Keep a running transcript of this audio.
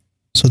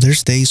So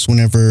there's days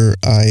whenever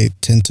I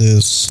tend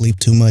to sleep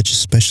too much,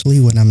 especially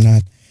when I'm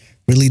not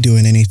really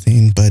doing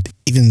anything. But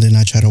even then,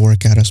 I try to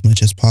work out as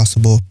much as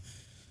possible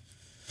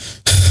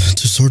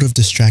to sort of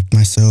distract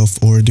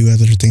myself or do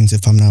other things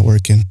if I'm not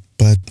working.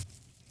 But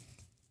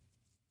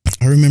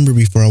I remember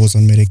before I was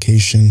on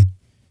medication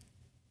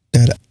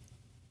that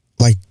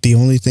like the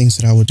only things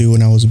that I would do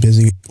when I was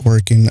busy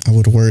working, I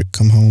would work,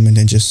 come home, and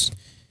then just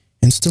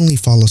instantly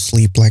fall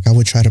asleep. Like I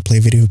would try to play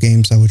video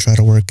games, I would try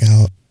to work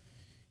out,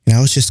 and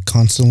I was just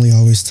constantly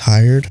always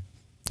tired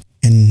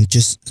and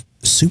just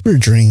super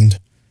drained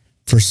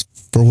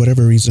for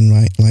whatever reason,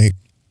 right? Like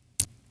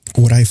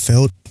what I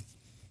felt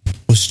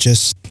was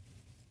just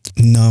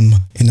numb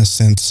in a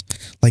sense.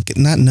 Like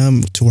not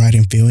numb to where I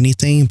didn't feel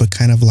anything, but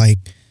kind of like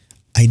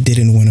I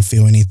didn't want to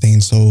feel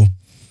anything. So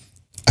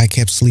I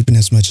kept sleeping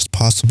as much as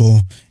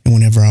possible. And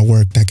whenever I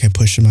worked, I kept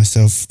pushing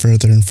myself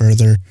further and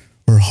further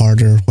or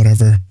harder,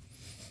 whatever.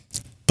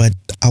 But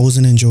I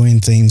wasn't enjoying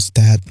things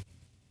that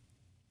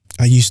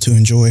I used to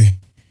enjoy.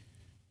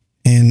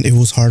 And it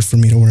was hard for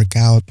me to work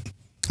out.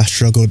 I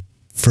struggled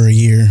for a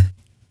year.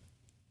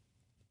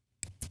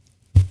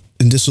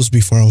 And this was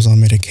before I was on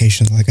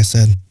medication, like I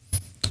said.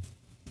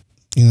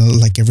 You know,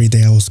 like every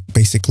day I was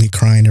basically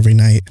crying every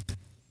night.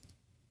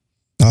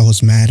 I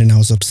was mad and I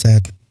was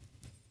upset.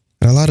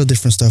 And a lot of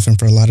different stuff and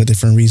for a lot of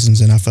different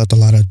reasons. And I felt a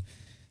lot of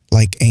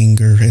like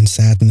anger and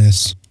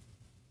sadness.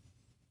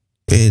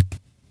 And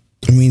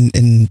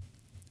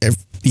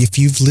if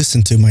you've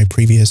listened to my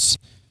previous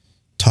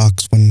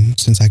talks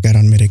since I got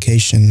on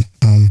medication,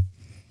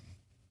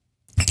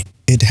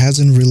 it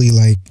hasn't really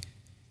like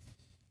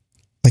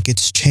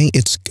it's changed.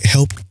 It's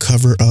helped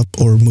cover up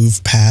or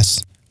move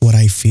past what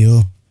I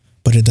feel,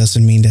 but it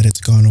doesn't mean that it's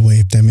gone away,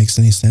 if that makes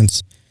any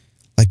sense.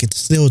 Like it's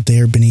still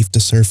there beneath the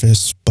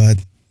surface, but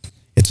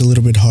it's a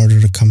little bit harder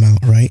to come out,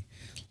 right?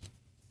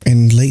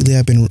 And lately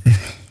I've been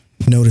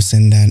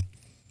noticing that,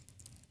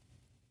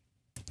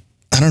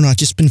 I don't know, I've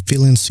just been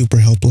feeling super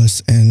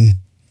helpless, and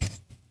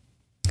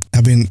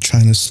I've been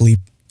trying to sleep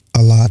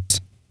a lot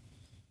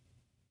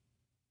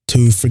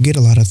to forget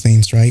a lot of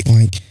things, right?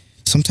 Like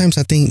sometimes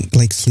I think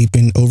like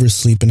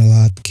oversleeping a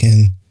lot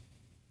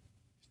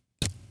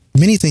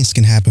many things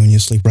can happen when you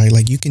sleep, right?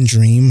 Like you can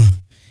dream,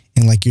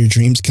 and like your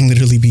dreams can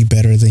literally be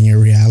better than your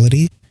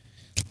reality.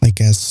 Like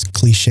as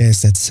cliche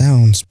as that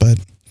sounds, but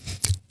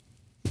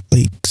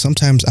like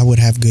sometimes I would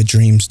have good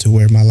dreams to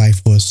where my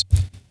life was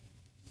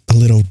a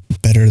little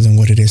better than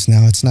what it is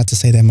now. It's not to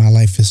say that my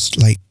life is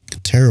like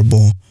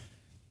terrible.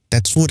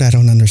 That's what I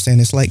don't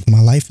understand. It's like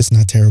my life is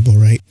not terrible,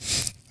 right?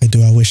 Like,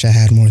 do I wish I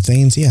had more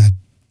things? Yeah.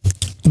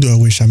 Do I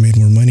wish I made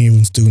more money and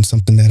was doing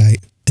something that I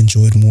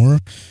enjoyed more?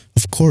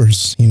 Of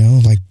course, you know,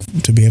 like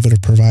to be able to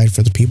provide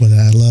for the people that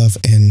I love,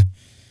 and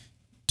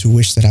to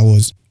wish that I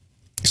was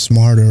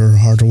smarter or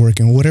harder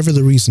working, whatever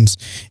the reasons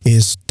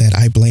is that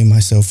I blame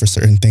myself for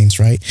certain things,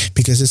 right?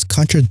 Because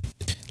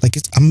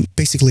I'm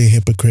basically a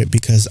hypocrite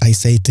because I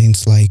say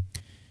things like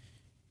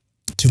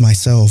to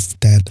myself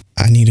that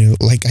I need to,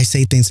 like I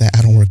say things that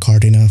I don't work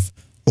hard enough,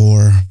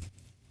 or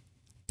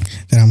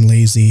that I'm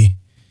lazy,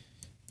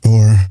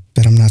 or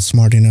that I'm not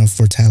smart enough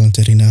or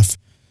talented enough.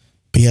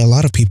 But yeah, a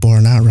lot of people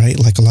are not, right?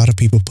 Like a lot of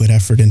people put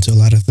effort into a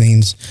lot of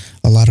things.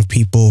 A lot of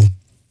people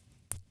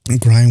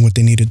grind what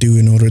they need to do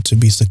in order to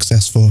be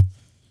successful.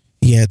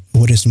 Yet,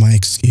 what is my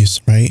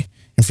excuse, right?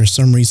 And for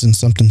some reason,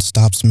 something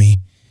stops me,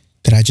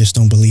 that I just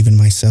don't believe in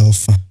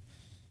myself.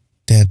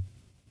 That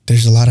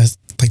there's a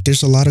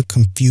lot of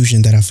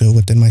confusion that I feel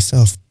within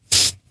myself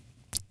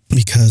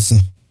because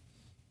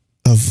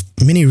of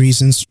many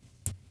reasons,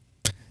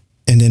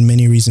 and then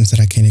many reasons that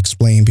I can't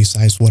explain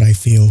besides what I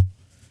feel.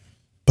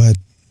 But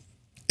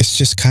it's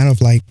just kind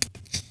of like,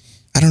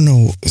 I don't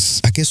know,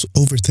 I guess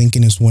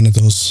overthinking is one of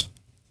those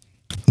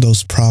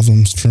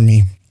problems for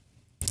me,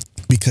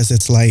 because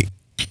it's like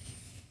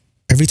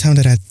every time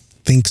that I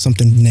think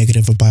something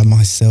negative about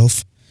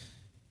myself,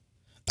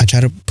 I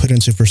try to put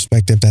into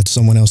perspective that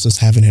someone else is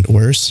having it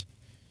worse,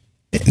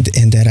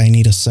 and that I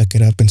need to suck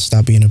it up and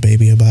stop being a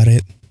baby about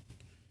it,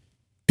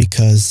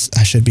 because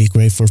I should be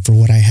grateful for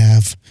what I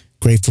have,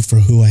 grateful for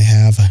who I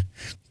have,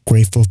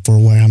 grateful for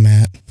where I'm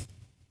at,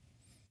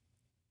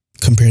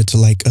 compared to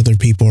like other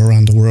people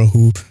around the world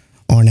who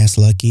aren't as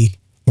lucky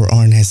or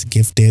aren't as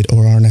gifted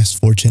or aren't as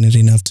fortunate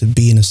enough to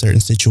be in a certain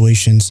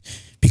situations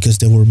because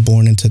they were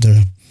born into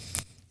the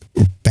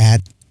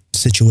bad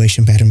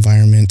situation, bad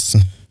environments.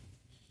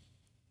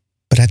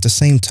 But at the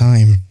same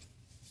time,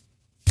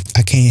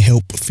 I can't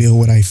help but feel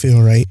what I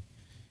feel, right?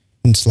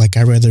 And it's like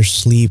I'd rather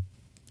sleep,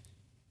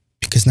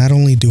 because not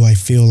only do I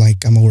feel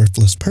like I'm a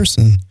worthless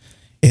person,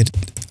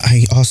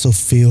 I also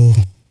feel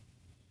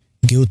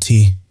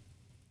guilty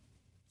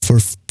for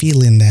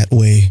feeling that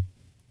way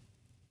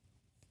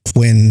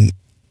when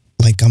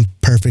like I'm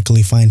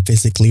perfectly fine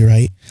physically,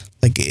 right?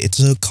 Like it's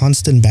a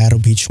constant battle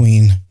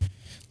between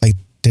like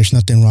there's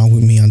nothing wrong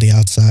with me on the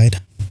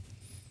outside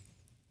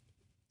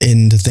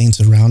and the things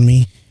around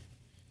me.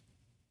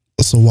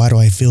 So why do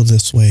I feel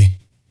this way?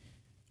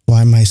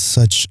 Why am I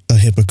such a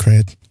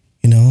hypocrite?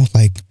 You know,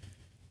 like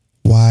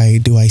Why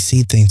do I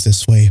see things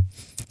this way?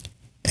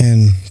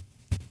 And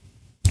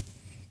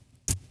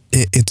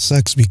it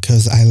sucks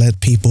because I let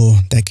people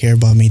that care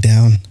about me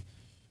down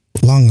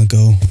long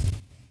ago.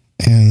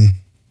 And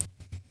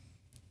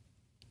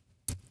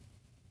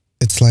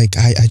it's like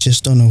I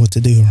just don't know what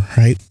to do,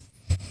 right?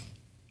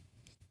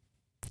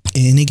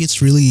 And it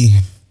gets really,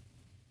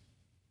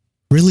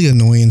 really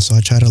annoying, so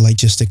I try to like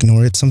just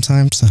ignore it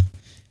sometimes.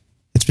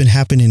 It's been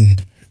happening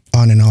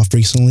on and off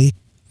recently,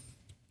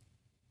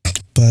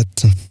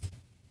 but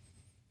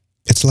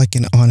it's like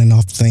an on and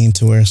off thing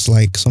to where it's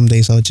like some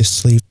days I'll just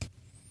sleep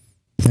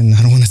and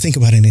I don't want to think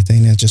about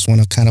anything. I just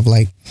want to kind of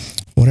like,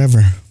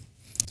 whatever.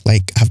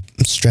 Like, I've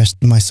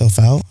stressed myself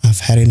out. I've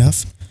had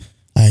enough.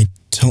 I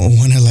don't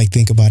want to like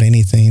think about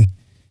anything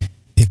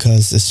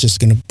because it's just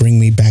going to bring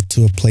me back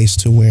to a place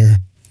to where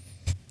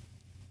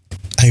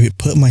I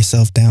put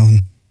myself down.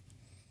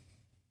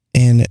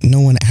 And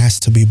no one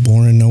asked to be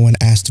born. No one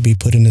asked to be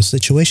put in the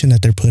situation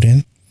that they're put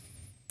in.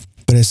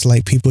 But it's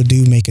like people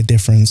do make a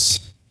difference.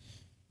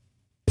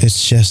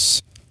 It's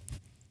just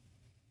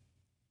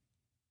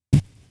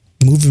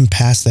moving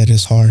past that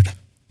is hard, at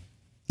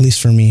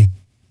least for me.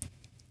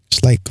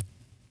 It's like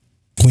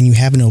when you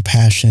have no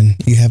passion,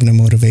 you have no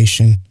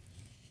motivation,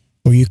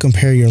 or you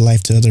compare your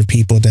life to other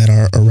people that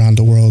are around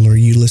the world, or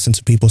you listen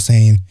to people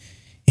saying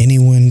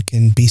anyone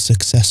can be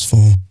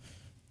successful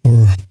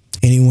or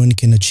anyone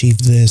can achieve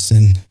this,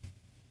 and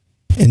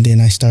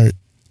then I start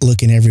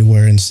looking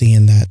everywhere and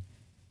seeing that,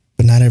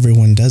 but not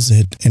everyone does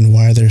it. And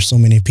why are there so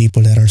many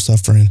people that are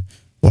suffering?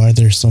 Why are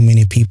there so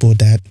many people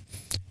that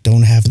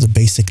don't have the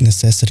basic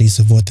necessities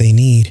of what they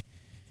need?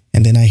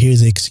 And then I hear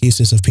the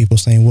excuses of people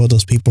saying, well,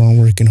 those people aren't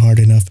working hard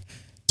enough.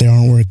 They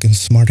aren't working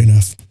smart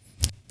enough.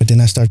 But then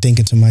I start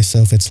thinking to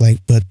myself, it's like,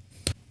 but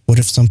what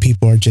if some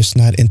people are just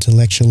not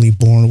intellectually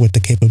born with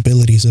the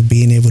capabilities of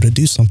being able to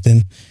do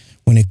something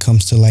when it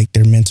comes to like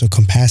their mental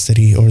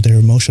capacity or their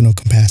emotional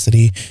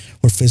capacity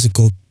or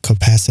physical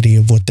capacity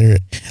of what they're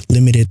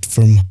limited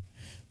from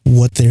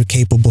what they're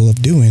capable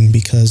of doing?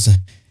 Because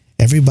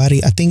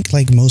everybody, I think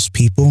like most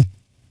people,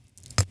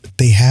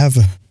 they have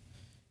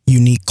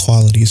unique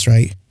qualities,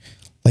 right?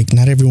 Like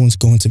not everyone's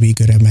going to be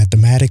good at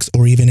mathematics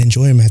or even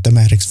enjoy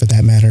mathematics for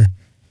that matter.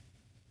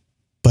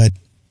 But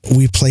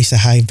we place a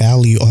high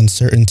value on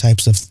certain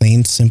types of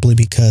things simply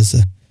because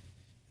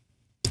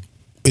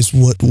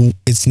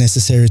it's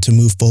necessary to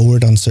move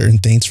forward on certain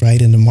things,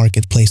 right? In the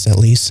marketplace, at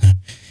least.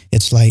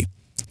 It's like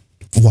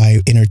why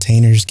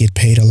entertainers get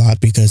paid a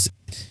lot, because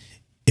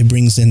it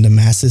brings in the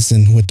masses,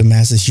 and with the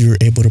masses, you're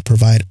able to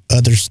provide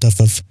other stuff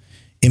of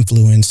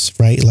influence,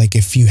 right? Like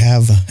if you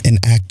have an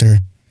actor,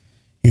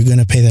 you're going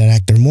to pay that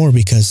actor more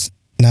because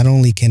not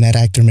only can that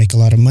actor make a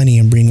lot of money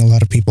and bring a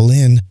lot of people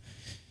in,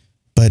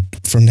 but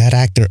from that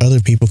actor, other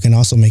people can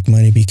also make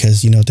money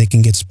because, you know, they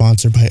can get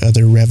sponsored by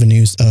other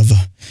revenues of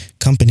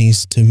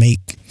companies to make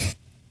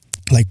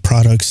like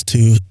products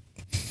to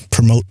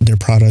promote their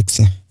products,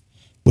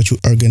 which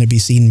are going to be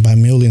seen by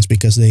millions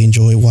because they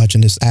enjoy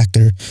watching this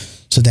actor.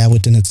 So that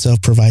within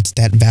itself provides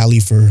that value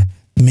for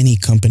many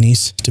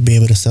companies to be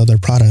able to sell their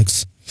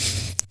products.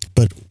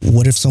 But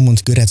what if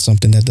someone's good at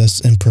something that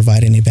doesn't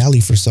provide any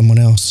value for someone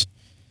else?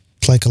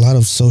 It's like a lot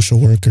of social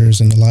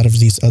workers and a lot of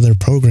these other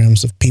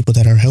programs of people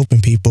that are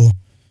helping people.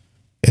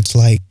 It's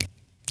like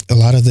a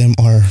lot of them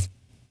are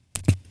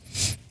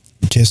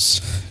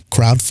just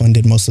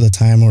crowdfunded most of the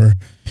time or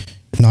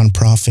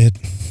nonprofit.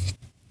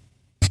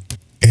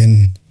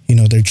 And, you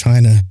know, they're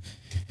trying to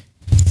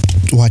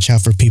watch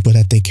out for people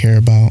that they care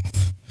about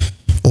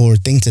or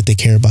things that they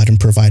care about and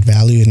provide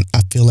value. And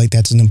I feel like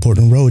that's an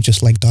important role,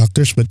 just like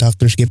doctors, but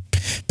doctors get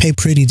paid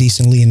pretty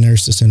decently and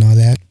nurses and all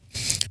that.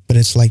 But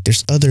it's like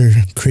there's other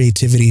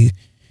creativity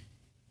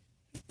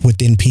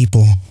within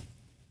people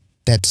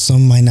that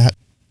some might not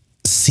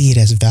see it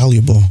as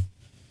valuable.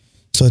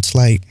 So it's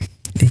like,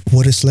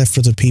 what is left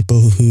for the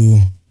people who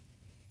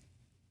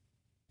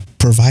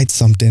provide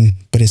something,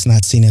 but it's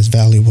not seen as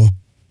valuable?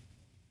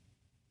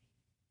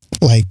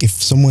 Like if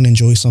someone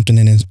enjoys something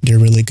and they're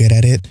really good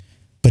at it,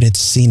 but it's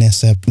seen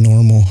as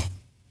abnormal,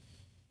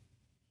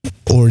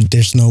 or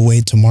there's no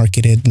way to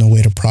market it, no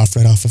way to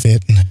profit off of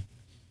it.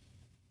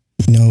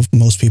 You know,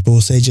 most people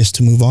will say just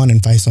to move on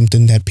and find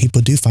something that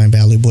people do find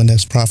valuable and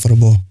that's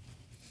profitable.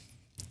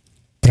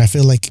 But I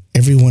feel like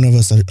every one of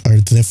us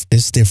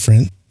is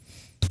different,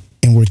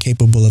 and we're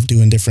capable of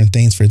doing different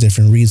things for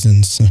different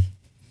reasons.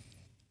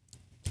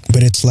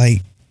 But it's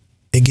like,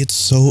 it gets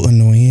so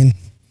annoying.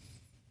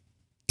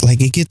 Like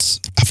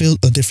I feel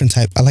a different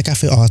type. I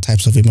feel all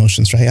types of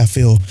emotions, right? I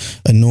feel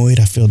annoyed.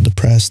 I feel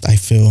depressed. I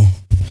feel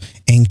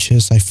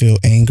anxious. I feel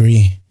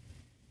angry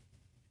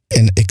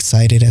and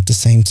excited at the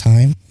same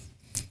time.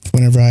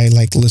 Whenever I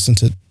like listen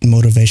to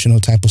motivational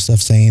type of stuff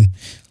saying,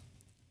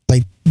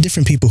 like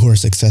different people who are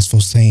successful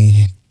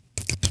saying,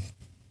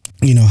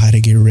 you know, how to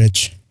get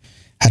rich,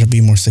 how to be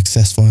more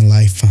successful in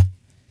life,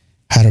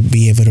 how to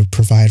be able to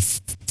provide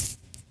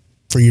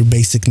for your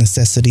basic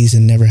necessities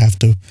and never have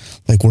to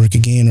like work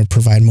again, or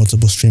provide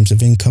multiple streams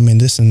of income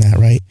and this and that,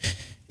 right?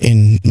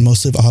 And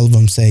all of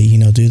them say, you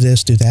know, do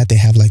this, do that. They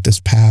have like this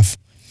path.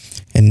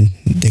 and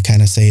they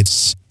kind of say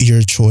it's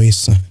your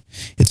choice.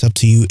 It's up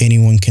to you.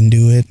 Anyone can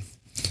do it.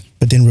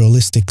 But then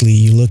realistically,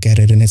 you look at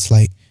it and it's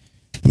like,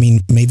 I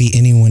mean, maybe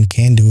anyone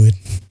can do it.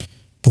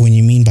 But when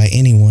you mean by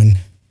anyone,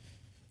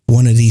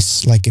 one of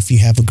these, like if you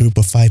have a group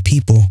of 5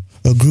 people,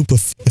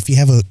 if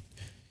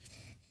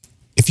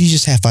you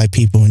just have 5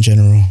 people in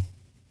general,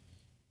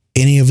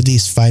 any of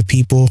these 5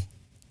 people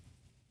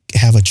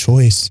have a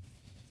choice,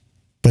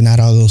 but not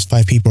all those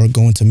 5 people are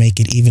going to make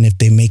it, even if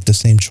they make the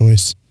same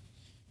choice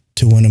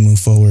to want to move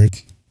forward.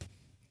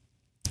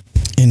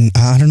 And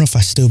I don't know if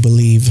I still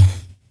believe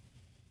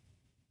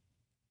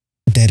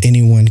that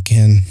anyone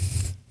can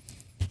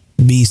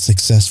be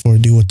successful or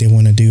do what they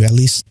want to do, at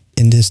least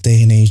in this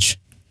day and age.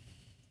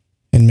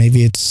 And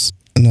maybe I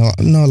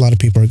know a lot of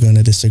people are going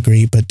to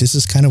disagree, but this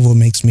is kind of what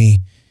makes me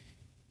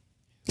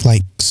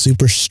like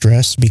super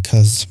stressed,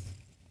 because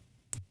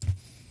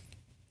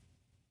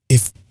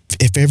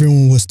if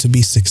everyone was to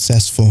be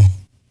successful,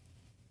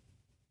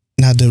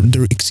 now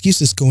the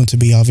excuse is going to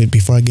be of it.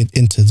 Before I get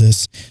into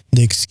this,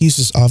 the excuse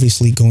is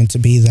obviously going to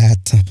be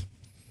that,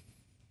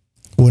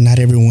 well, not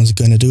everyone's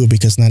going to do it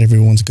because not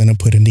everyone's going to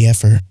put in the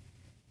effort.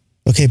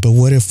 Okay, but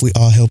what if we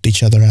all helped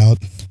each other out,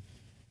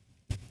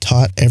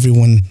 taught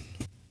everyone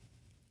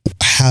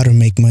how to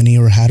make money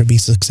or how to be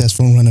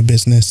successful and run a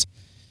business?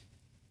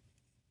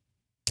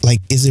 Like,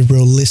 is it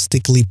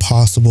realistically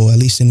possible, at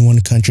least in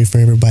one country, for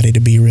everybody to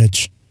be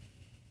rich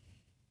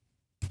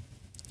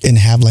and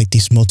have like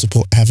these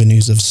multiple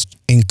avenues of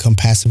income,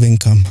 passive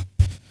income?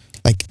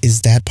 Like,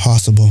 is that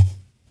possible?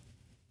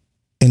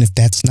 And if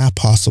that's not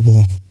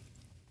possible,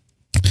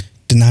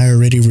 then I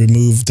already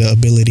removed the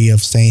ability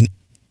of saying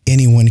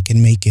anyone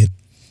can make it.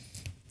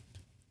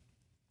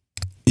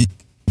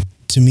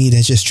 To me,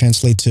 that just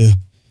translates to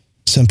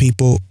some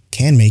people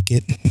can make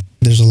it.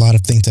 There's a lot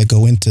of things that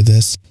go into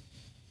this.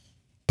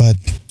 But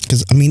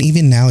because, I mean,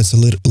 even now it's a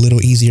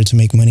little easier to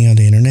make money on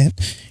the internet.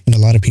 And a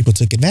lot of people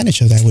took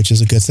advantage of that, which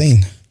is a good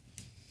thing.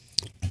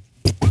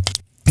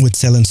 With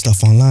selling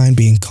stuff online,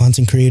 being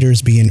content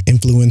creators, being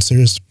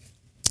influencers,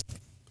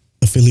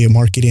 affiliate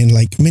marketing,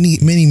 like many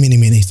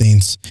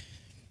things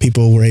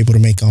people were able to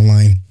make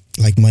online,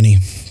 like money.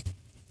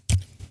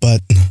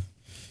 But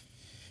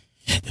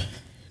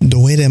the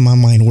way that my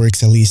mind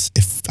works, at least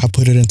if I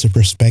put it into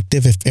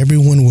perspective, if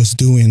everyone was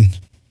doing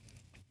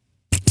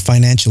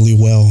financially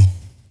well,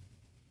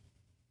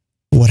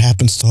 what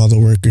happens to all the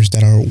workers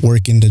that are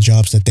working the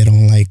jobs that they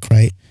don't like,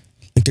 right?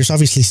 Like, there's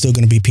obviously still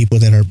going to be people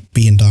that are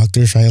being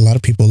doctors, right? A lot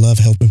of people love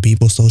helping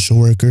people, social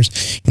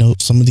workers. You know,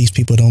 some of these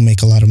people don't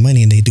make a lot of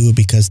money and they do it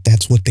because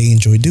that's what they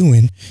enjoy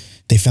doing.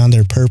 They found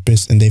their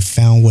purpose and they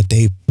found what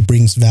they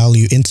brings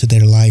value into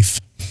their life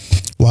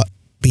while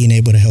being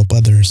able to help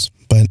others.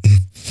 But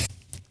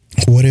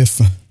what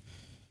if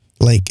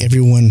like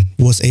everyone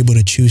was able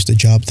to choose the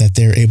job that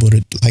they're able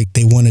to, like,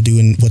 they want to do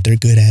and what they're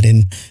good at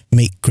and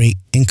make great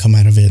income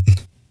out of it?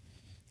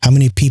 How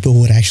many people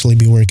would actually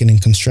be working in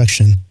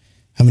construction?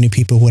 How many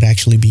people would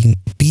actually be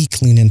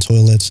cleaning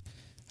toilets?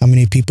 How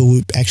many people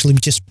would actually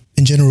just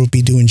in general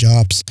be doing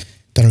jobs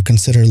that are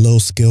considered low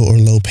skill or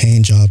low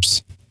paying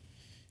jobs?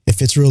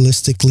 If it's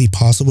realistically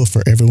possible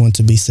for everyone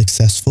to be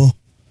successful,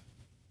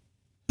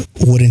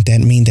 wouldn't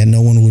that mean that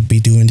no one would be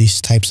doing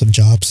these types of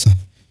jobs?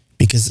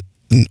 Because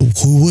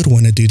who would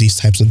want to do these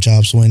types of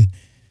jobs when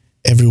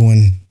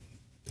everyone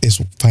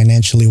is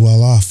financially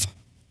well off?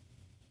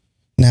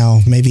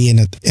 Now, maybe in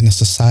a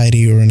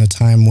society or in a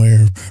time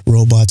where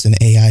robots and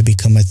AI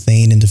become a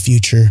thing in the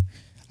future,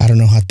 I don't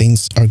know how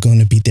things are going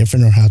to be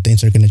different or how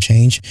things are going to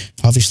change.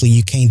 Obviously,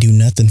 you can't do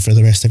nothing for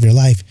the rest of your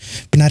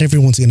life, but not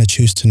everyone's going to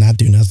choose to not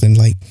do nothing.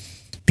 Like,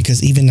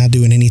 because even not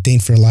doing anything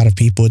for a lot of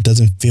people, it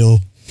doesn't feel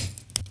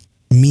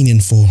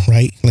meaningful,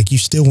 right? Like, you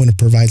still want to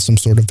provide some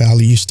sort of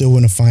value. You still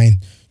want to find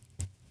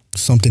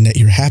something that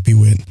you're happy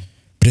with,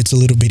 but it's a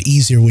little bit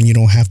easier when you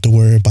don't have to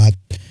worry about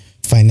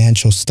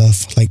financial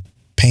stuff, like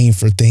paying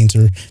for things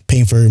or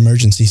paying for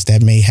emergencies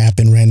that may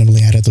happen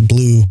randomly out of the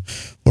blue,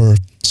 or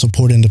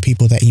supporting the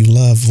people that you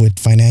love with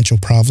financial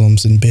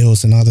problems and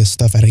bills and all this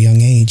stuff at a young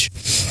age.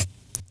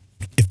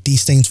 If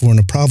these things weren't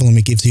a problem,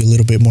 it gives you a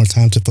little bit more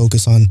time to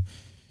focus on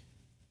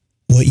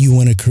what you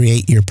want to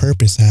create your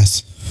purpose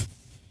as.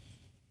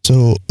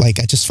 So, like,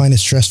 I just find it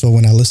stressful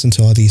when I listen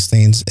to all these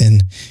things,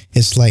 and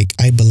it's like,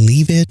 I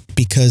believe it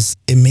because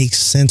it makes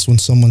sense when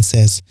someone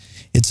says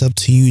it's up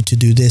to you to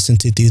do this and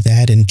to do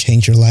that and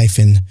change your life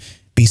and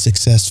be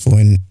successful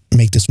and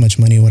make this much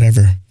money,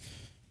 whatever.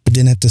 But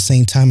then at the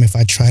same time, if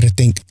I try to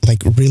think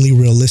like really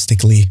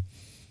realistically,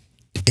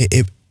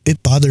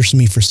 it bothers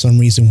me for some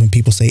reason when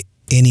people say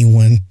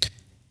anyone,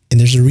 and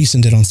there's a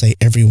reason they don't say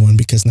everyone,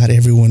 because not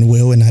everyone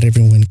will and not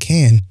everyone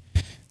can.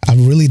 I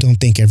really don't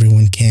think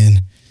everyone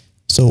can.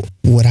 So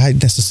what I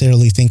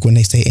necessarily think when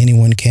they say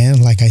anyone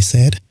can, like I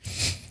said,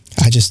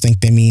 I just think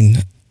they mean,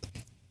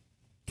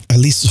 at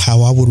least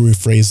how I would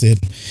rephrase it,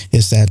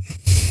 is that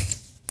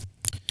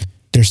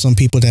there's some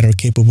people that are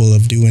capable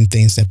of doing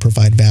things that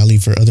provide value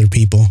for other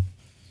people,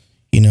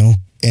 you know,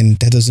 and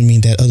that doesn't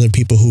mean that other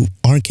people who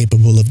aren't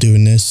capable of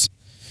doing this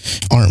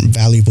aren't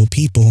valuable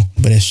people,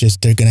 but it's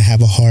just they're gonna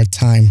have a hard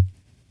time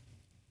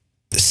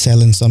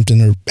selling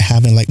something or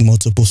having like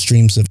multiple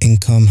streams of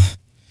income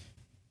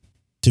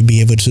to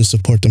be able to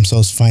support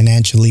themselves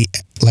financially,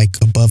 like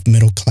above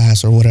middle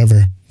class or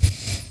whatever.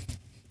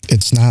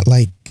 It's not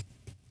like,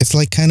 it's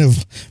like kind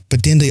of,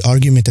 but then the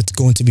argument that's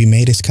going to be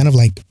made is kind of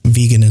like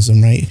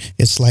veganism, right?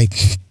 It's like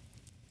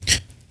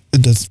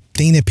the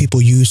thing that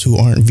people use who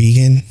aren't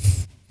vegan.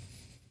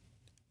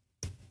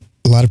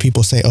 A lot of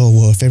people say, oh,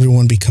 well, if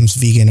everyone becomes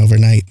vegan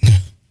overnight,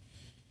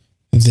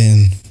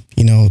 then,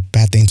 you know,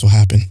 bad things will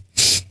happen.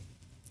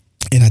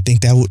 And I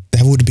think that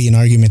would be an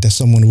argument that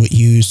someone would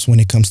use when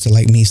it comes to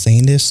like me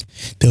saying this.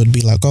 They would be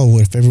like, oh,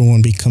 well, if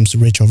everyone becomes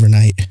rich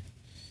overnight,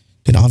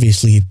 then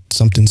obviously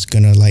something's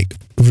gonna like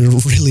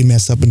really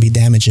mess up and be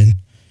damaging.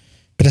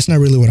 But that's not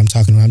really what I'm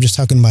talking about. I'm just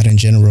talking about in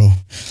general.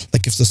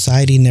 Like if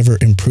society never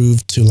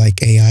improved to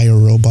like AI or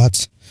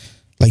robots,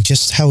 like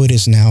just how it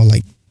is now,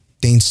 like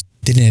things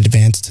didn't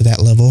advance to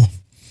that level,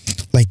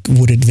 like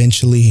would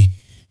eventually,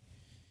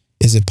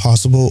 is it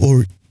possible,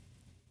 or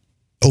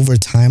over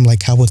time,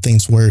 like how would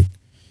things work?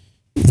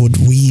 Would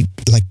we,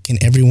 like, can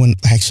everyone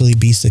actually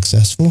be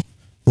successful?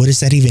 What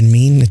does that even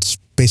mean? It's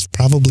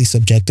probably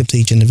subjective to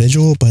each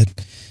individual, but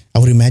I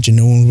would imagine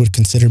no one would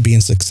consider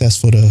being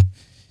successful to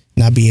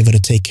not be able to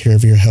take care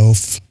of your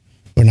health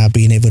or not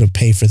being able to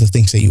pay for the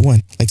things that you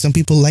want. Like some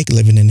people like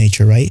living in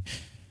nature, right?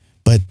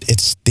 But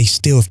they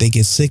still, if they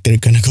get sick, they're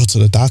going to go to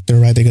the doctor,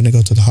 right? They're going to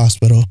go to the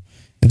hospital,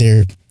 and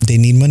they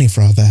need money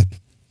for all that.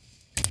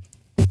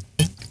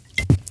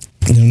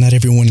 You know, not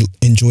everyone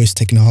enjoys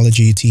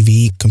technology,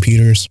 TV,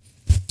 computers.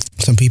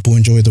 Some people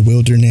enjoy the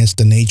wilderness,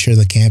 the nature,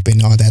 the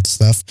camping, all that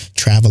stuff,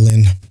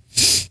 traveling.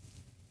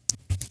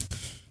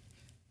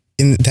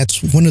 And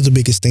that's one of the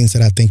biggest things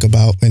that I think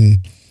about when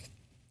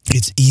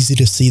it's easy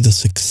to see the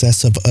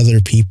success of other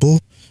people,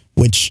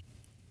 which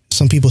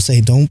some people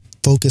say, don't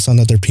focus on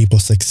other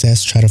people's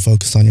success, try to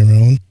focus on your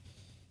own.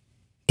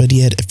 But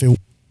yet, if it,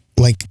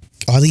 like,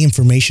 all the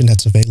information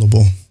that's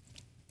available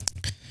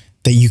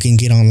that you can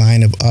get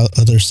online of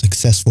other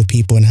successful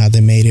people and how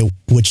they made it,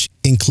 which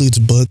includes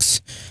books,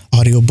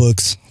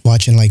 audiobooks,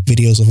 watching like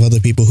videos of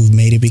other people who've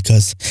made it,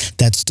 because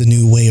that's the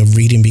new way of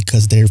reading,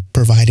 because they're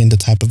providing the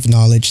type of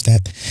knowledge that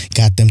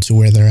got them to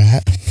where they're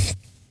at.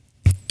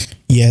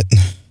 Yet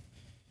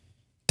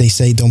they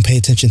say don't pay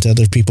attention to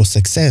other people's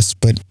success,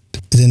 but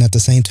then at the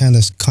same time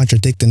that's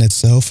contradicting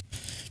itself,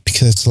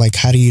 because it's like,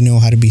 how do you know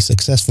how to be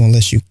successful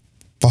unless you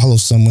follow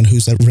someone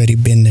who's already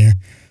been there,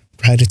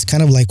 right? It's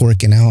kind of like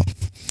working out.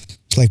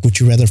 It's like, would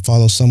you rather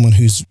follow someone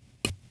who's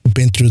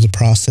been through the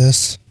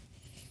process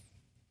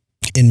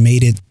and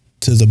made it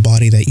to the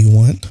body that you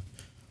want,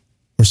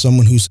 or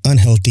someone who's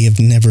unhealthy, have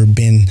never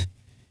been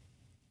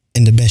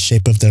in the best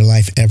shape of their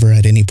life ever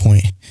at any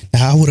point?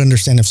 Now, I would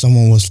understand if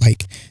someone was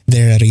like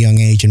there at a young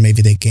age and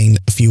maybe they gained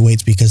a few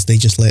weights because they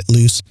just let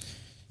loose,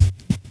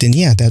 then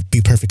yeah, that'd be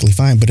perfectly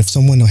fine. But if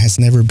someone has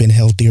never been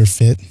healthy or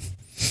fit,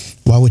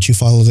 why would you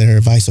follow their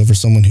advice over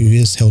someone who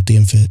is healthy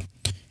and fit?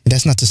 And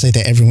that's not to say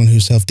that everyone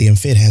who's healthy and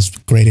fit has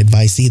great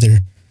advice either,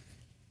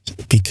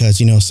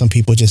 because, you know, some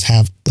people just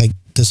have, like,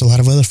 there's a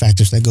lot of other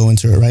factors that go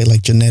into it, right?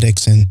 Like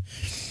genetics, and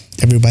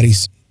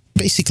everybody's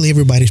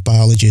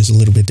biology is a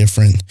little bit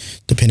different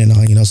depending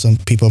on, you know, some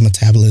people's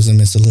metabolism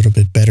is a little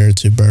bit better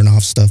to burn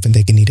off stuff and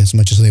they can eat as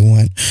much as they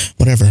want,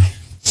 whatever.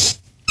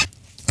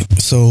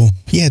 So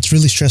yeah, it's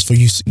really stressful.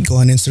 You go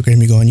on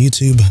Instagram, you go on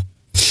YouTube,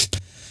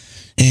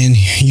 and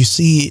you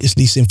see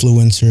these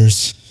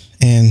influencers,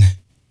 and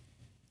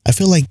I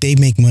feel like they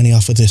make money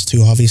off of this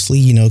too, obviously,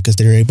 you know, because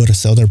they're able to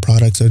sell their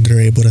products or they're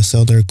able to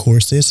sell their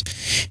courses.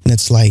 And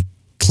it's like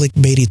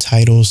clickbaity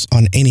titles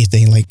on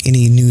anything, like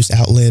any news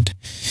outlet,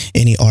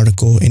 any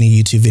article, any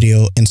YouTube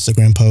video,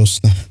 Instagram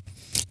post,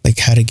 like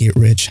how to get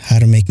rich, how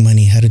to make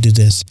money, how to do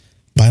this.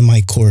 Buy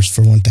my course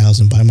for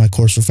 1,000, buy my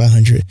course for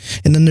 500.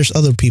 And then there's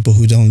other people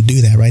who don't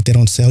do that, right? They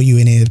don't sell you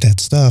any of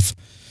that stuff,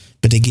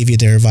 but they give you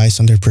their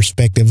advice on their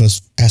perspective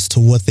as to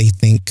what they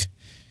think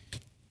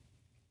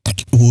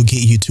will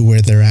get you to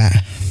where they're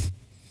at.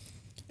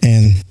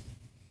 And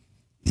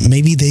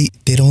maybe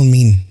they don't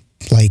mean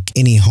like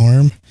any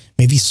harm.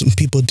 Maybe some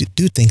people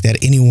do think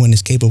that anyone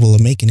is capable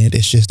of making it.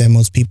 It's just that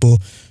most people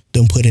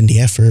don't put in the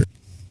effort.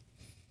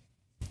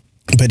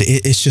 But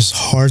it's just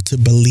hard to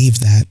believe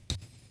that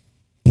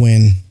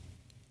when,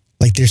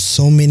 like, there's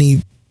so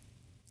many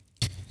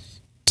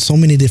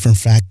different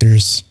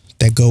factors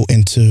that go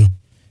into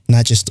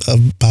not just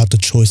about the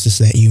choices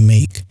that you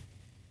make.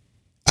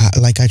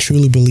 I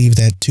truly believe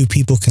that two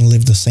people can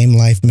live the same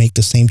life, make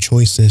the same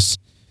choices,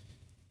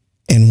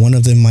 and one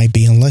of them might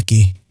be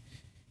unlucky.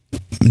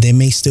 They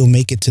may still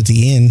make it to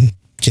the end,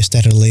 just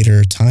at a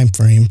later time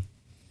frame.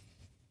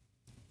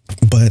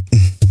 But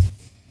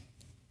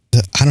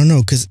I don't know,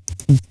 because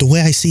the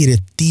way I see it, if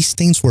these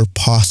things were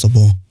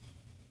possible,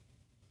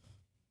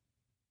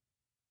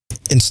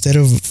 instead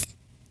of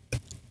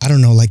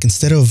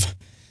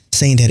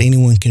saying that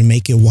anyone can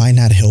make it, why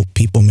not help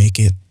people make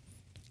it?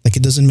 Like,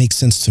 it doesn't make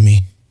sense to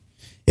me.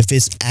 If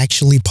it's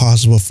actually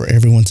possible for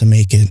everyone to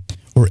make it,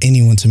 or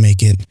anyone to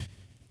make it,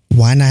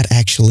 why not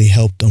actually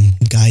help them,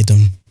 guide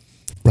them,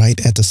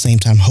 right? At the same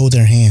time, hold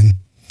their hand.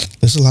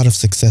 There's a lot of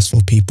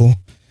successful people.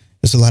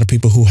 There's a lot of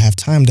people who have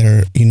time that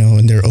are,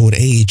 in their old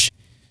age,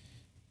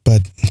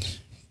 but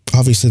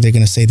obviously they're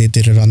going to say they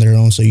did it on their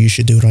own, so you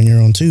should do it on your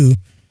own too.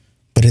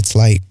 But it's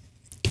like,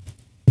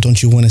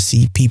 don't you want to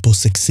see people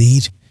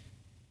succeed?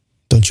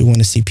 Don't you want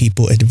to see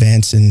people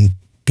advance and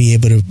be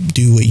able to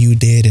do what you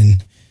did?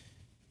 And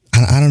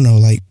I don't know,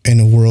 like in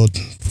a world,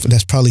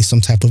 that's probably some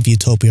type of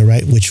utopia,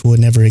 right? Which will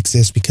never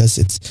exist because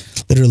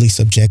it's literally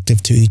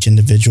subjective to each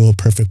individual. A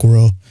perfect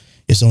world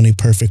is only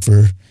perfect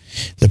for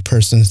the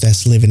persons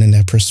that's living in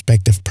that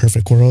perspective,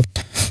 perfect world.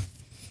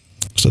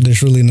 So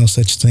there's really no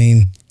such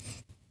thing.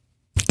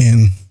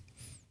 And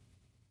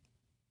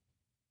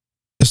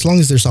as long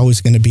as there's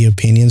always going to be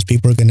opinions,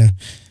 people are going to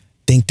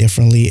think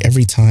differently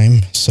every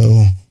time.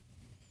 So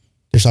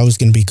there's always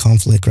going to be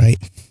conflict, right?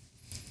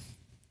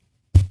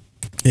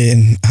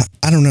 And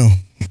I don't know.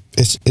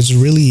 It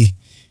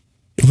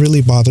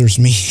really bothers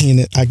me,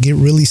 and I get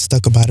really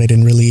stuck about it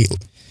and really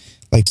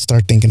like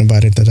start thinking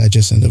about it that I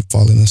just end up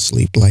falling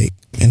asleep. Like,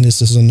 and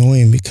this is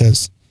annoying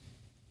because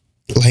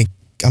like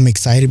I'm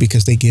excited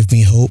because they give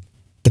me hope,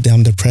 but then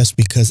I'm depressed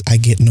because I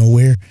get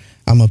nowhere.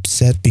 I'm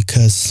upset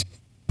because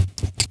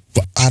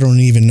I don't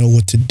even know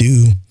what to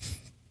do.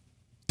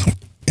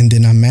 And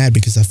then I'm mad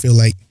because I feel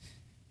like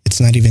it's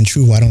not even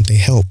true. Why don't they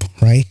help,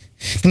 right?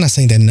 I'm not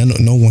saying that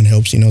no one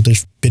helps.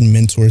 There's been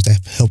mentors that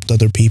have helped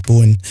other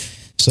people and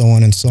so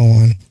on and so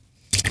on.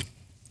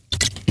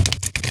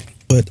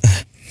 But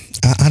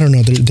I don't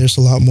know. There's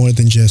a lot more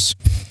than just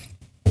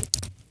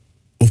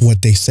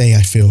what they say,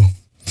 I feel.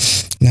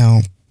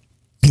 Now,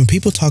 when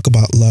people talk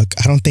about luck,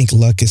 I don't think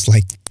luck is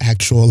like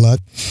actual luck,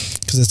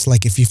 because it's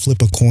like if you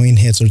flip a coin,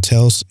 heads or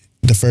tails,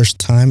 the first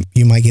time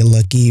you might get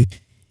lucky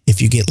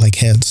if you get like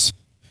heads.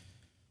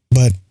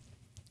 But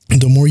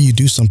the more you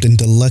do something,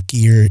 the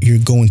luckier you're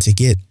going to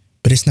get.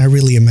 But it's not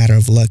really a matter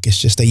of luck. It's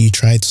just that you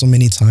tried so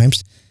many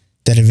times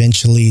that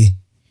eventually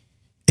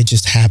it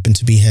just happened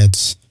to be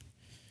heads.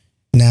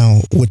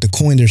 Now, with the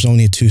coin, there's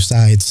only two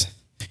sides,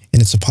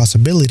 and it's a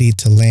possibility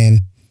to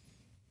land,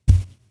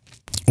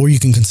 or you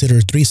can consider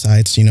three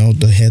sides,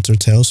 the heads or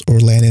tails, or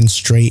landing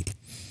straight,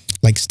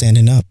 like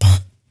standing up.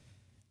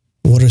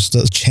 What are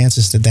the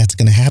chances that that's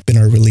going to happen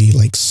are really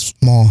like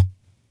small,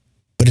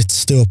 but it's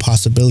still a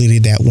possibility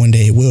that one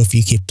day it will, if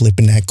you keep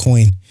flipping that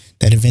coin,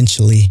 that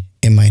eventually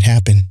it might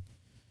happen.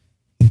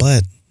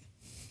 But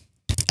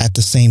at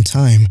the same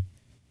time,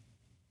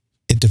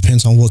 it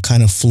depends on what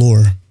kind of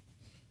floor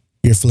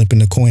you're flipping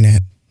the coin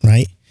at,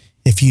 right?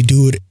 If you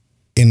do it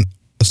in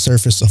a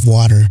surface of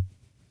water,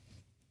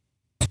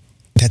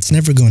 that's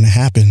never going to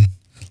happen.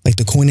 Like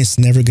the coin is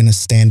never going to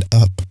stand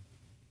up,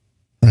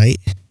 right?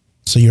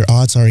 So your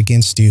odds are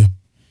against you.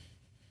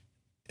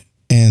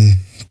 And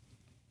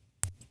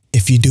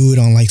if you do it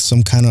on like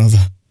some kind of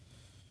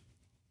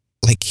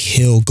like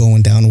hill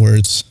going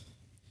downwards,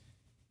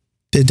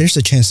 there's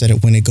a chance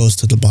that when it goes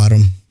to the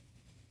bottom,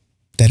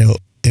 that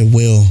it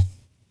will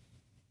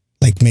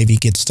like maybe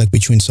get stuck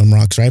between some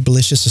rocks, right? But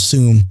let's just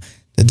assume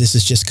that this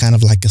is just kind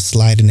of like a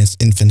slide and it's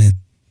infinite.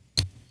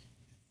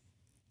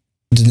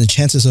 Then the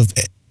chances of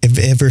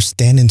ever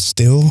standing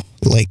still,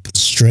 like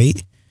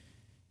straight,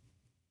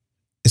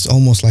 is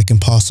almost like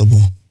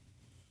impossible.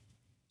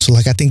 So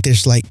like I think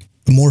there's like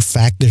more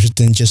factors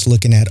than just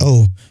looking at,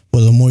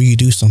 the more you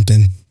do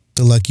something,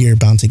 the luckier you're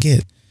bound to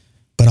get.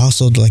 But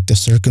also like the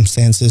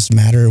circumstances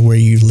matter, where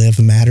you live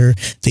matter,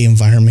 the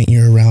environment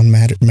you're around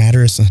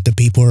matters, the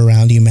people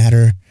around you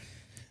matter,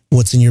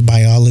 what's in your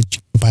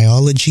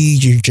biology,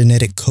 your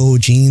genetic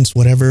code, genes,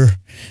 whatever,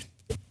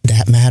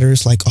 that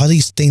matters. Like all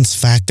these things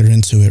factor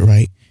into it,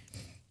 right?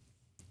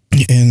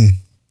 And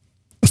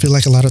I feel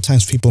like a lot of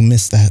times people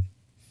miss that.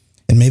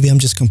 And maybe I'm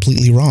just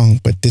completely wrong,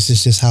 but this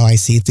is just how I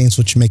see things,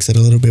 which makes it a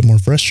little bit more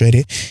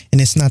frustrated. And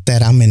it's not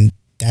that I'm in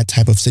that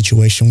type of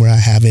situation where I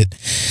have it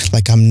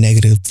like I'm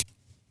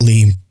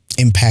negatively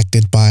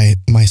impacted by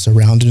my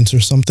surroundings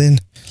or something.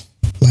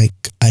 Like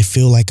I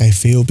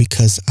feel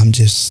because I'm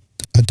just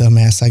a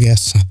dumbass, I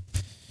guess,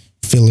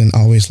 feeling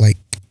always like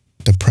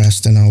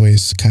depressed and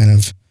always kind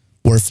of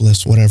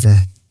worthless, whatever.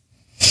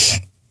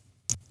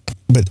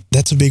 But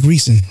that's a big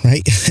reason,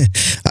 right?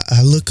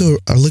 I look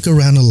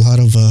around a lot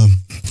of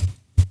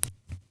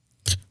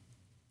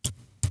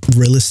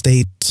real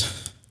estate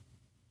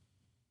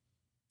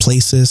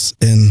places,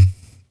 and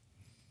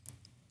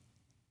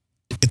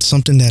it's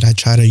something that I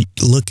try to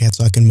look at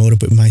so I can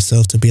motivate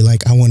myself to be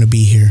like, I want to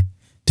be here.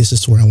 This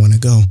is where I want to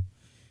go.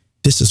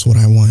 This is what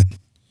I want.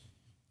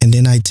 And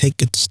then I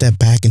take a step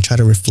back and try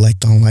to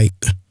reflect on like,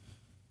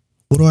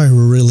 what do I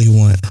really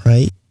want,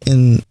 right?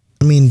 And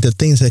I mean, the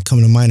things that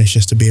come to mind is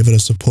just to be able to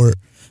support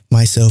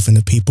myself and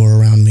the people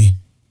around me,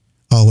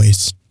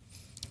 always.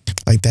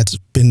 Like that's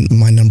been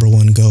my number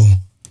one goal.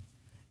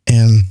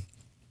 And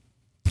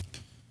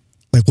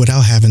like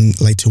without having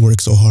like to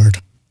work so hard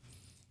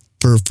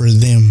for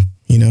them,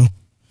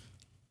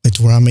 like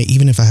to where I may,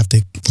 even if I have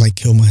to like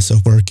kill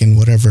myself working,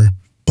 whatever.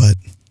 But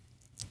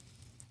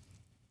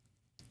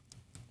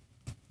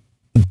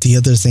the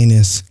other thing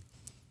is,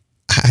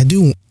 I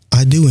do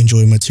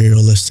enjoy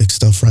materialistic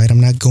stuff, right? I'm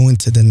not going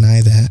to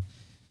deny that,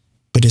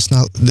 but it's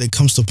not. It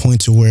comes to a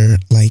point to where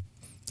like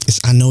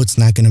I know it's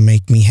not going to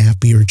make me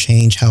happy or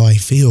change how I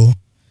feel.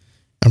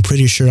 I'm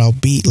pretty sure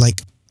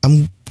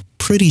I'm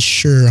pretty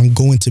sure I'm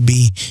going to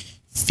be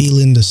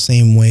feeling the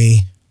same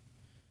way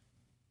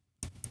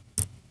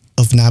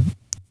of not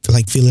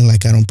like feeling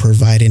like I don't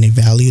provide any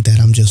value, that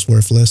I'm just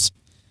worthless.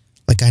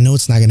 Like I know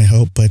it's not going to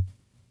help, but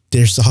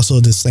there's also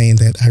the saying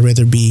that I'd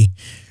rather be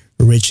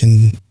rich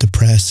and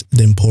depressed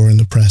than poor and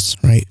depressed,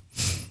 right?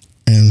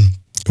 And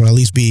or at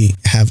least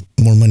have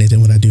more money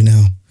than what I do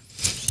now.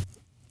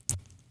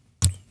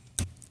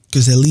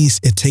 Because at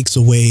least it takes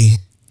away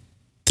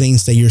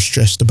things that you're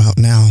stressed about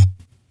now.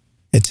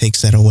 It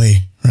takes that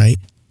away, right?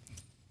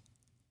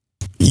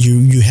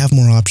 You have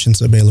more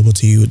options available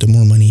to you the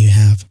more money you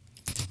have.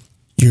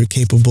 You're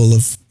capable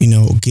of,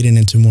 getting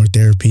into more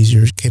therapies.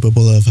 You're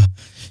capable of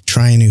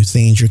trying new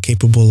things. You're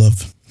capable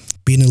of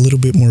being a little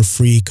bit more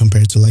free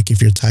compared to like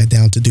if you're tied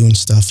down to doing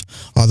stuff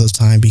all the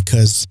time,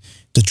 because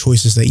the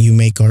choices that you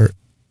make are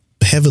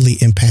heavily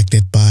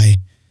impacted by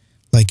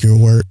like your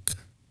work,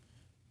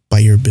 by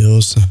your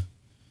bills,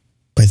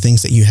 by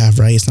things that you have,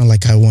 right? It's not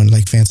like I want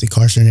like fancy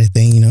cars or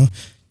anything,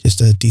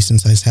 just a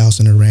decent sized house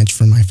and a ranch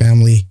for my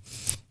family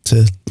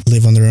to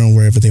live on their own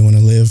wherever they want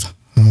to live.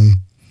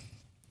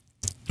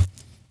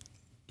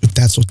 If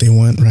that's what they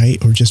want,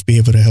 right? Or just be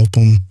able to help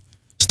them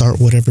start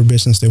whatever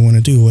business they want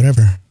to do,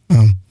 whatever.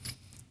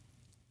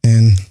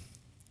 And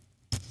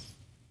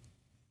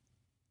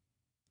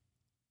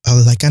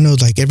I know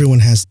like everyone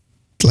has,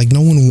 like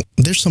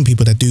there's some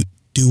people that do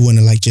want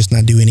to like just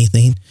not do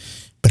anything.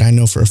 But I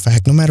know for a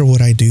fact, no matter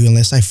what I do,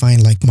 unless I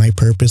find like my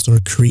purpose or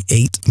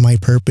create my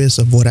purpose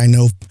of what I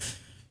know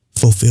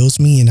fulfills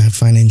me and I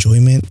find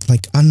enjoyment,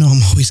 like I know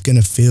I'm always going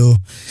to feel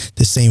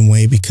the same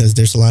way, because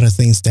there's a lot of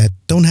things that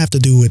don't have to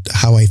do with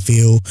how I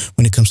feel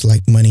when it comes to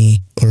like money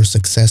or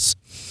success.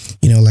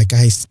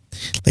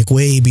 Like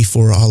way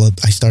before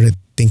I started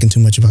thinking too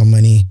much about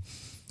money.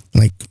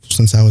 Like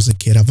since I was a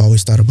kid, I've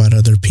always thought about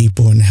other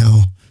people and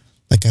how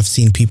like I've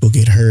seen people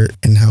get hurt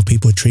and how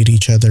people treat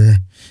each other,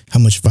 how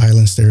much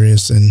violence there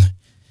is and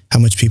how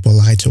much people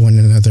lie to one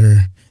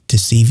another,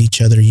 deceive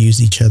each other,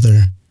 use each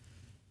other.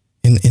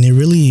 And it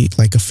really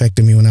like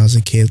affected me when I was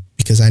a kid,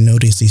 because I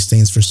noticed these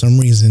things for some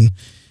reason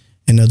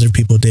and other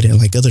people didn't,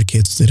 like other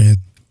kids didn't.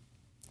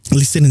 At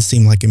least it didn't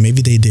seem like it.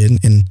 Maybe they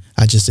did, and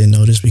I just didn't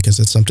notice because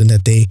it's something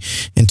that they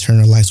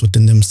internalized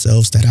within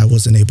themselves that I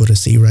wasn't able to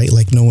see, right?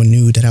 Like no one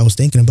knew that I was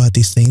thinking about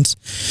these things.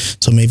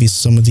 So maybe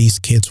some of these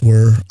kids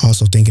were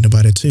also thinking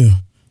about it too.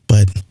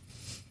 But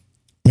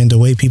man, the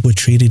way people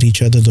treated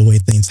each other, the way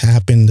things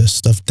happen, the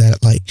stuff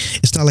that like,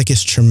 it's not like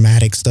it's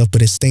traumatic stuff,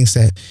 but it's things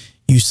that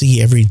you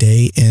see every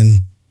day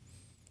and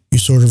you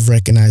sort of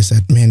recognize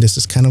that, man, this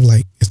is kind of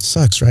like, it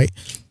sucks, right?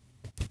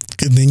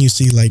 And then you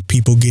see like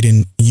people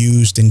getting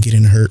used and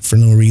getting hurt for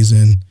no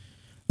reason.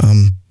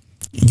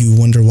 You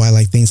wonder why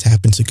like things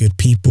happen to good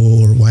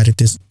people, or why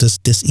does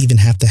this even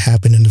have to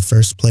happen in the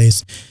first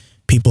place?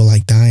 People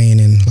like dying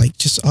and like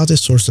just all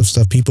this sorts of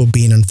stuff. People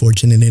being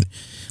unfortunate,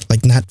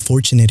 like not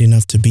fortunate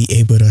enough to be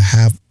able to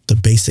have the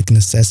basic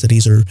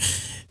necessities, or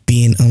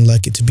being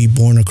unlucky to be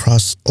born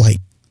across like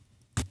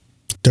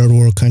third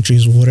world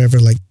countries or whatever.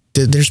 Like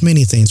there's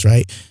many things,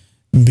 right?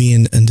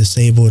 Being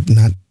disabled,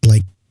 not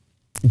like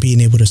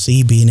being able to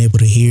see, being able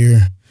to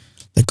hear,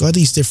 like all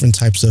these different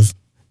types of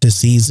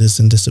diseases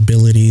and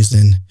disabilities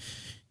and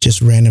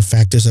just random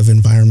factors of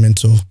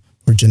environmental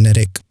or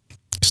genetic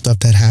stuff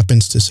that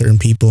happens to certain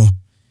people.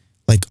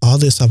 Like all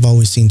this I've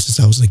always seen since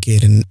I was a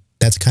kid, and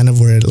that's kind of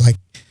where like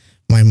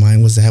my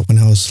mind was at when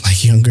I was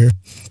like younger.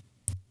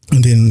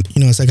 And then,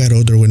 as I got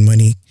older, when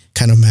money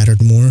kind of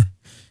mattered more,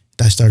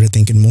 I started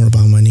thinking more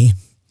about money,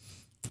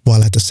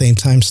 while at the same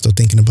time still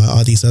thinking about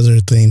all these other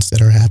things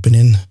that are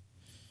happening.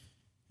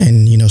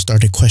 And,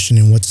 started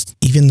questioning what's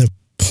even the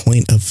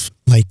point of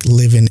like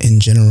living in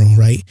general,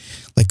 right?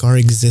 Like our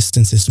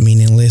existence is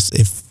meaningless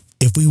if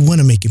we want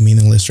to make it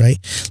meaningless, right?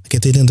 Like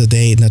at the end of the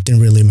day, nothing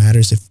really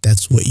matters if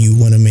that's what you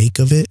want to make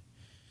of it.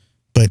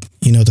 But,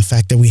 the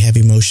fact that we have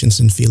emotions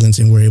and feelings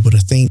and we're able to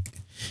think,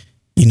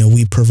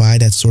 we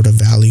provide that sort of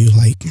value.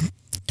 Like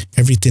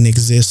everything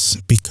exists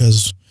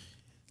because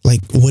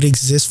like what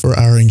exists for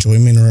our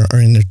enjoyment or our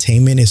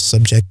entertainment is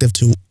subjective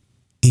to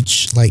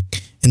each like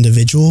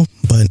individual.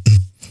 But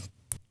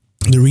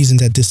the reason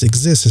that this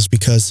exists is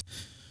because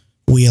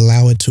we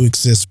allow it to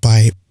exist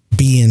by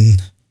being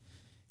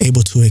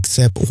able to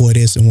accept what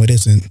is and what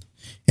isn't.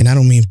 And I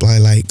don't mean by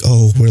like,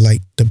 oh, we're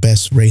like the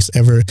best race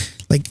ever.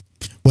 Like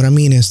what I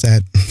mean is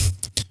that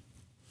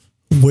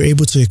we're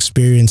able to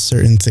experience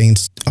certain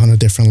things on a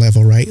different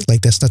level, right?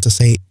 Like that's not to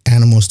say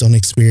animals don't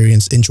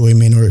experience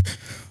enjoyment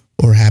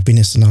or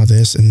happiness and all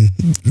this. And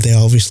they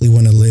obviously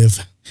want to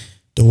live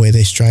the way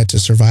they strive to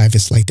survive.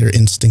 It's like their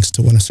instincts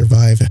to want to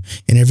survive.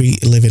 And every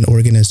living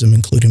organism,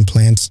 including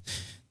plants,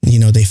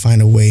 they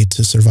find a way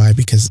to survive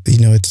because,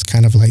 it's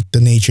kind of like the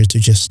nature to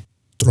just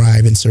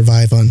thrive and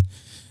survive on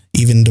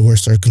even the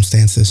worst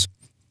circumstances.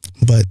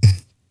 But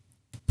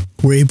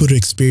we're able to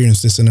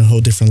experience this in a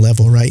whole different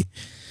level, right?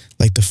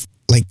 Like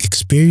like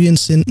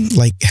experiencing,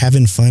 like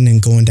having fun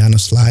and going down a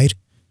slide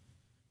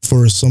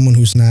for someone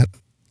who's not,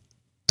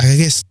 I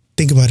guess,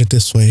 think about it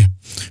this way.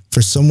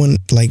 For someone,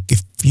 like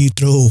if you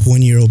throw a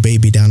 1-year-old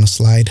baby down a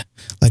slide,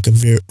 like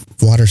a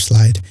water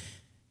slide,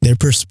 their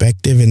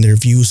perspective and their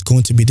view is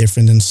going to be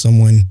different than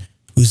someone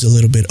who's a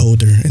little bit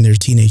older in their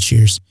teenage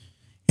years,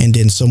 and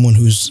then someone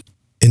who's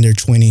in their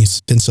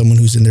 20s, then someone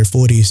who's in their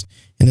 40s,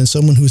 and then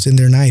someone who's in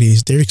their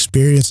 90s. Their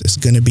experience is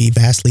going to be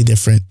vastly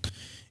different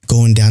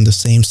going down the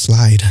same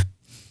slide.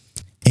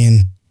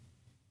 And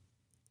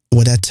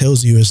what that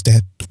tells you is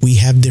that we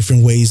have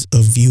different ways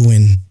of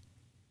viewing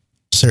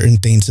certain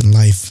things in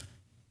life.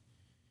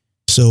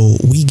 So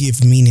we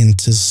give meaning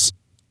to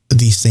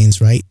these things,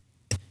 right?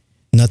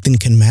 Nothing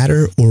can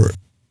matter, or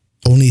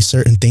only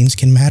certain things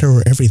can matter,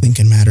 or everything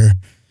can matter.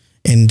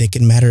 And they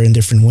can matter in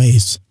different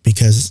ways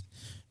because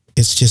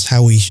it's just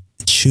how we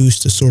choose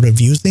to sort of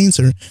view things,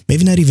 or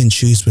maybe not even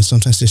choose, but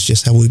sometimes it's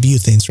just how we view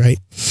things, right?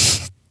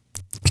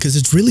 Because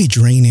it's really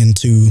draining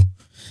to,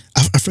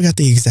 I forgot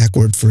the exact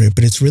word for it,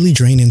 but it's really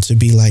draining to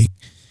be like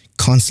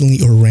constantly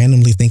or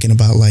randomly thinking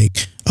about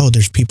like, oh,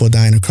 there's people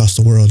dying across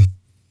the world,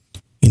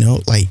 you know,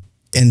 like,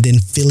 and then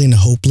feeling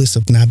hopeless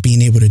of not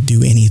being able to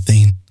do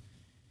anything.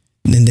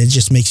 And that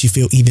just makes you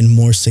feel even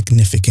more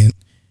significant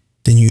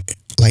than you,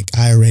 like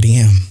I already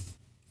am.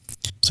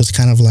 So it's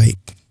kind of like,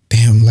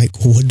 damn, like,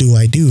 what do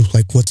I do?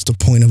 Like, what's the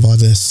point of all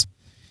this?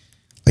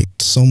 Like,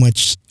 so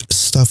much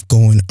stuff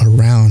going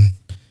around.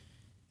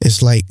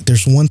 It's like,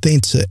 there's one thing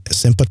to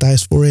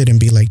sympathize for it and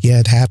be like, yeah,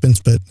 it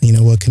happens, but you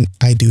know, what can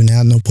I do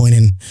now? No point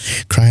in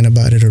crying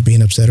about it or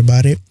being upset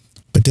about it.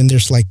 But then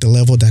there's like the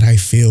level that I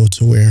feel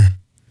to where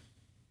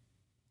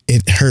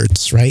it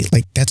hurts, right?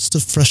 Like, that's the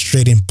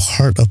frustrating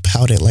part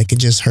about it. Like, it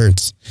just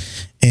hurts.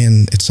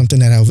 And it's something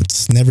that I've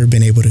never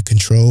been able to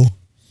control.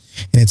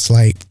 And it's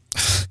like,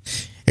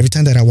 every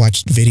time that I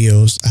watch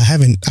videos,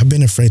 I've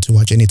been afraid to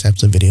watch any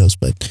types of videos,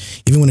 but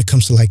even when it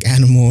comes to like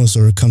animals,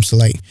 or it comes to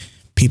like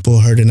people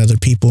hurting other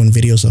people, and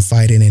videos of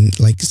fighting and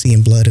like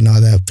seeing blood and all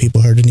that,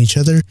 people hurting each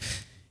other.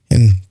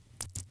 And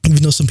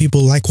even though some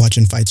people like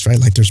watching fights, right?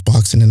 Like there's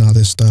boxing and all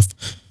this stuff,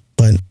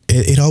 but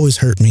it always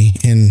hurt me.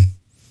 And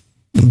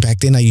back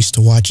then I used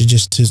to watch it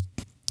just to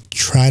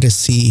try to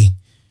see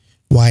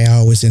why I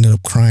always ended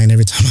up crying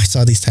every time I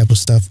saw these type of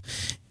stuff.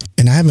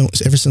 And I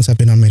haven't, ever since I've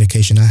been on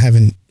medication, I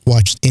haven't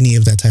watched any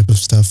of that type of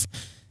stuff.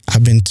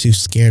 I've been too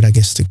scared, I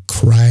guess, to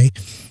cry.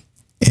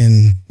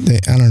 And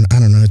I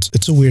don't know.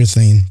 It's a weird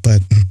thing,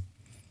 but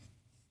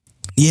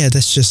yeah,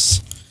 that's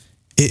just,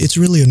 it's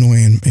really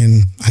annoying.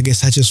 And I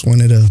guess I just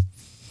wanted to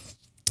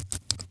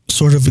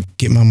sort of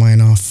get my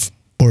mind off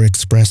or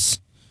express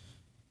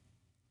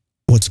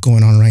what's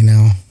going on right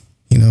now.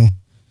 You know,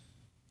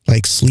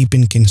 like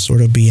sleeping can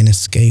sort of be an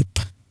escape.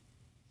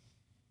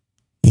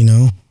 You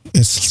know,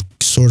 it's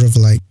sort of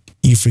like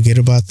you forget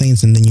about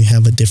things and then you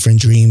have a different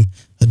dream,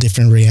 a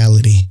different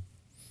reality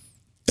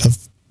of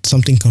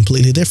something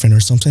completely different. Or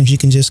sometimes you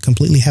can just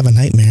completely have a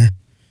nightmare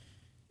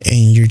and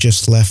you're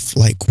just left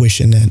like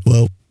wishing that,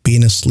 well,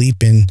 being asleep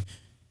and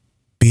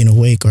being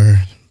awake are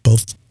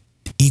both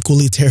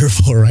equally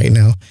terrible right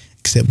now,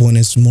 except one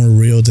is more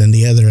real than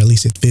the other. At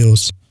least it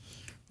feels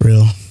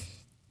real.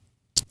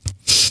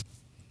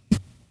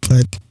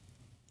 But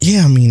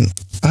yeah, I mean,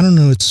 I don't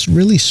know. It's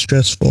really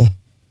stressful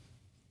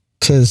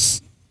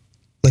because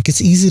like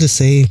it's easy to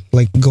say,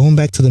 like going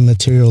back to the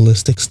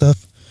materialistic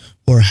stuff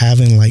or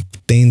having like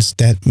things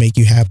that make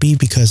you happy,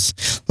 because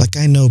like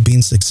I know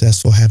being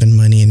successful, having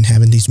money and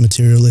having these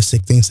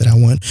materialistic things that I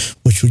want,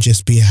 which would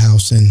just be a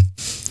house. And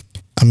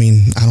I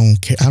mean, I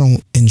don't care. I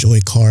don't enjoy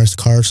cars.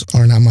 Cars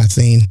are not my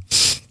thing.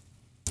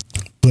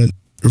 But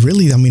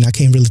really, I mean, I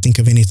can't really think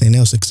of anything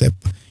else except,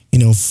 you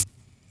know,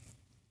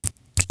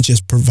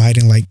 just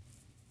providing like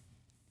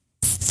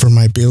for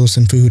my bills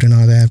and food and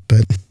all that.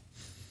 But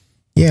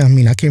yeah, I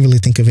mean, I can't really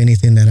think of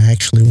anything that I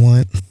actually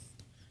want.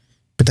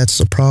 But that's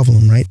the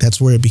problem, right? That's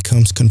where it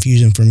becomes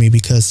confusing for me,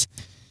 because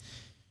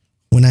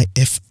when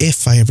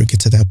if I ever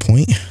get to that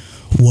point,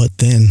 what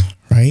then,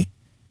 right?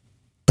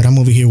 But I'm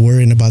over here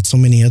worrying about so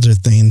many other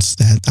things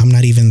that I'm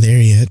not even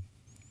there yet.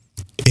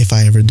 If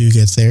I ever do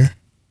get there.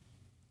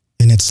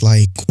 And it's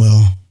like,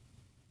 well,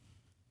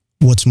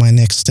 what's my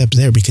next step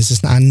there? Because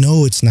I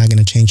know it's not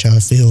going to change how I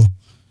feel.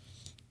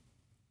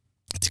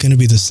 It's going to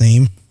be the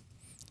same.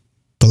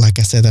 But like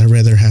I said, I'd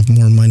rather have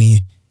more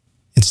money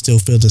and still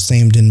feel the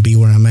same than be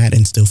where I'm at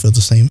and still feel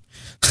the same.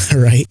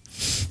 Right?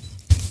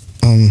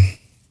 I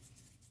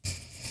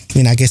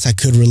mean, I guess I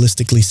could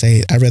realistically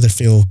say I'd rather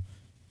feel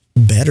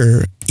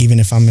better even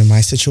if I'm in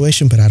my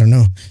situation, but I don't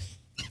know.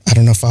 I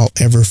don't know if I'll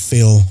ever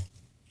feel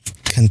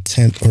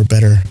content or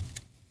better.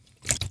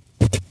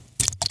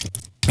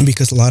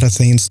 Because a lot of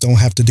things don't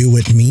have to do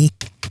with me,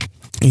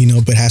 you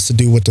know, but has to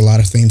do with a lot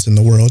of things in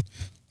the world.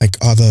 Like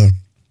all the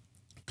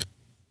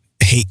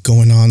hate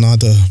going on, all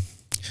the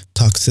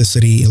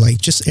toxicity, like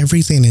just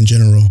everything in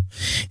general.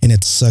 And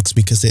it sucks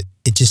because it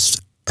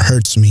just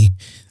hurts me.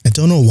 I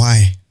don't know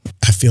why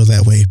I feel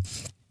that way.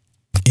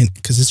 And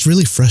because it's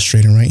really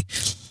frustrating, right?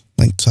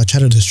 Like, so I try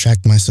to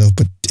distract myself,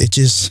 but it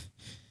just,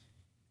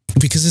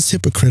 because it's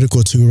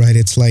hypocritical too, right?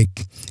 It's like,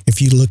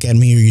 if you look at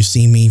me or you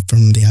see me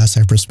from the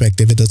outside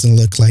perspective, it doesn't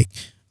look like,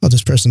 oh,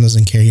 this person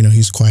doesn't care,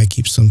 he's quiet,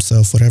 keeps to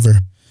himself, whatever.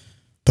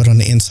 But on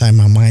the inside,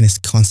 my mind is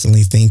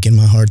constantly thinking,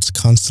 my heart's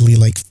constantly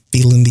like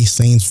feeling these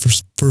things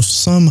for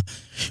some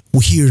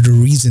weird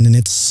reason. And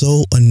it's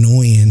so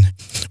annoying,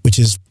 which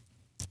is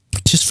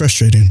just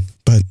frustrating.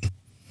 But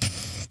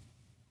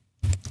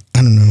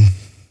I don't know.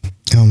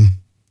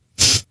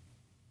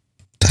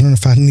 I don't know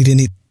if I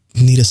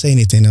need to say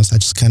anything else. I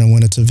just kind of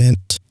wanted to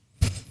vent.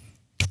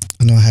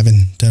 I know I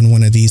haven't done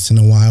one of these in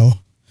a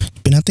while. It's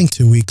been, I think,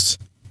 2 weeks.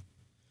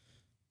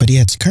 But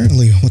yeah, it's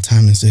currently, what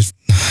time is it?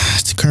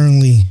 It's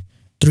currently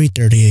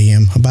 3:30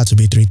 a.m., about to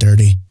be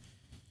 3:30.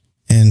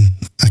 And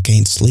I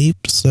can't sleep.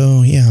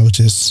 So yeah, I was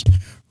just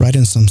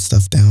writing some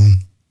stuff down.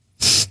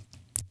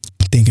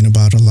 Thinking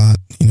about a lot.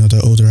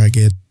 The older I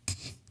get,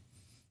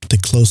 the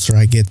closer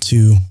I get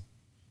to,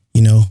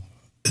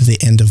 the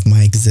end of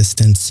my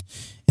existence.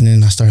 And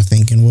then I start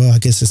thinking, well, I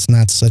guess it's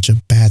not such a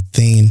bad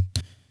thing.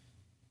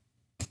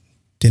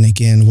 Then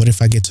again, what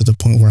if I get to the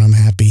point where I'm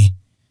happy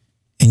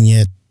and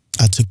yet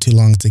I took too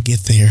long to get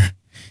there?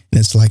 And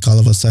it's like all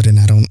of a sudden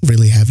I don't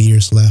really have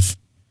years left.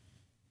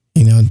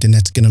 Then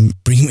that's going to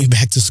bring me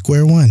back to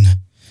square one.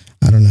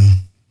 I don't know.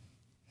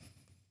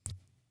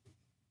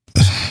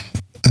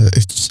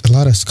 It's a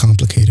lot is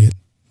complicated.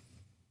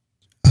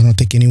 I don't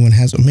think anyone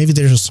has, maybe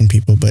there's some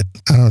people, but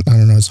I don't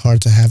know. It's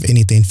hard to have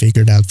anything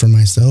figured out for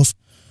myself.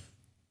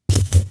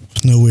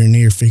 Nowhere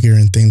near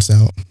figuring things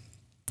out.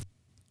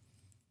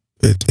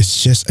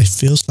 It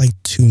feels like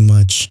too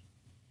much.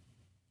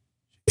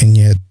 And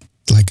yet,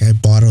 like, I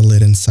bottle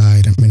it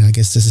inside. I mean, I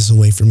guess this is a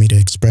way for me to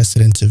express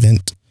it and to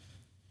vent,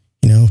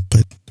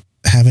 but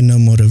having no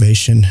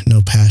motivation,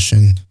 no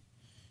passion,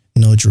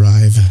 no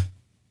drive,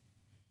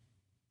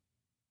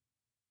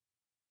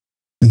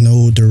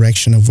 no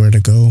direction of where to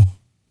go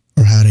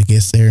or how to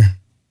get there.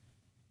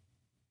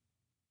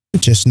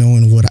 Just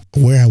knowing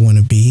where I want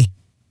to be.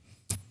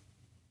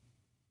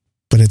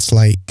 But it's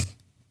like,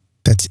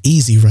 that's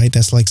easy, right?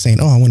 That's like saying,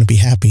 oh, I want to be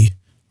happy,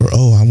 or,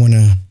 oh, I want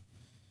to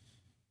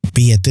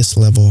be at this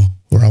level,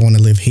 or I want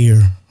to live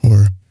here,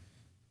 or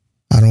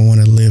I don't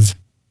want to live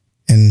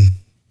in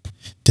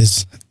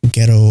this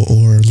ghetto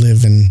or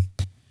live in,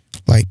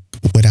 like,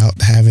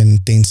 without having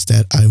things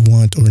that I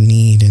want or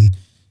need and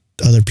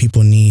other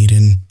people need,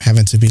 and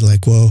having to be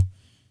like, well,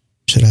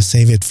 should I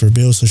save it for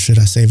bills or should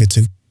I save it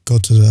to go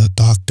to the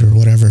doctor or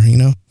whatever,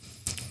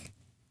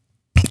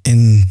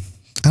 And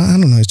I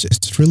don't know,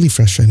 it's really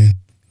frustrating.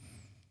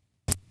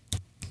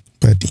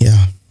 But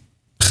yeah.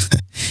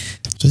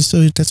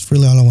 So that's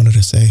really all I wanted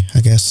to say,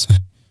 I guess.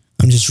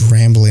 I'm just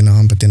rambling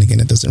on, but then again,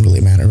 it doesn't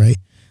really matter, right?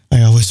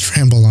 I always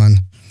ramble on.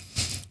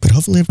 But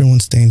hopefully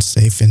everyone's staying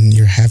safe and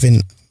you're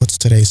having, what's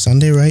today,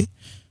 Sunday, right?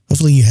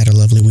 Hopefully you had a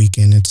lovely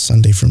weekend. It's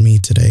Sunday for me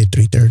today,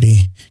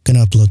 3:30.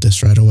 Gonna upload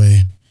this right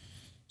away.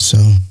 So,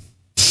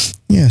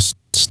 yes,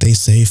 stay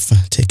safe.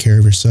 Take care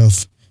of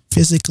yourself,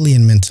 physically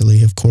and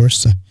mentally, of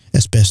course,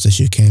 as best as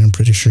you can. I'm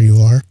pretty sure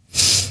you are.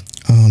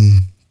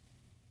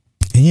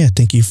 And yeah,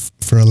 thank you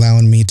for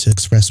allowing me to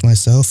express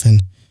myself,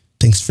 and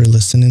thanks for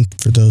listening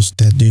for those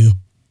that do.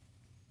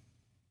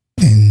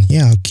 And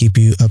yeah, I'll keep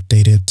you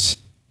updated.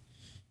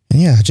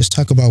 And yeah, just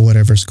talk about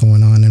whatever's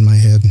going on in my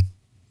head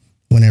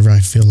whenever I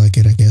feel like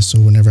it, I guess, or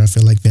whenever I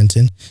feel like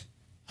venting.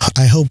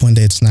 I hope one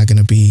day it's not going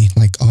to be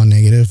like all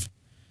negative.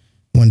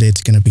 One day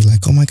it's going to be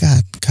like, oh my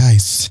God,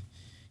 guys,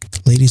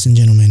 ladies and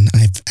gentlemen,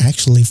 I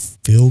actually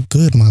feel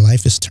good. My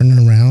life is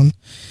turning around.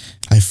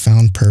 I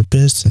found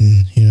purpose,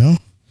 and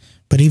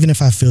but even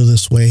if I feel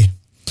this way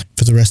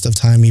for the rest of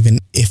time, even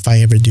if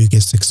I ever do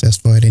get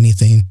successful at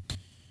anything,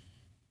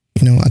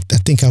 I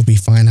think I'll be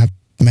fine. I've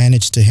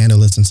managed to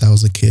handle it since I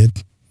was a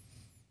kid.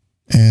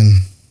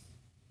 And,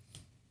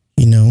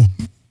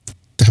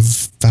 I've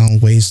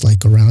found ways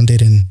like around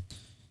it. And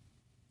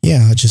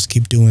yeah, I'll just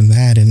keep doing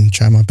that and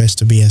try my best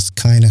to be as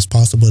kind as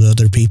possible to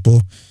other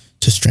people,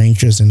 to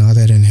strangers and all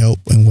that, and help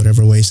in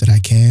whatever ways that I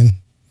can.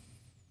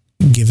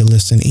 Give a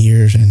listen,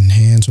 ears and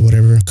hands or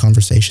whatever,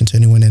 conversation to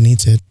anyone that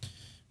needs it.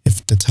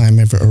 If the time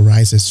ever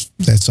arises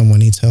that someone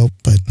needs help,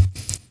 but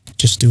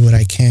just do what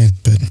I can.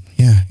 But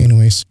yeah,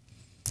 anyways,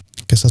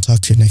 guess I'll talk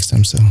to you next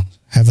time. So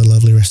have a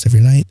lovely rest of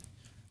your night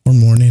or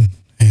morning,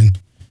 and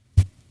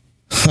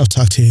I'll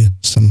talk to you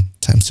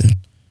sometime soon.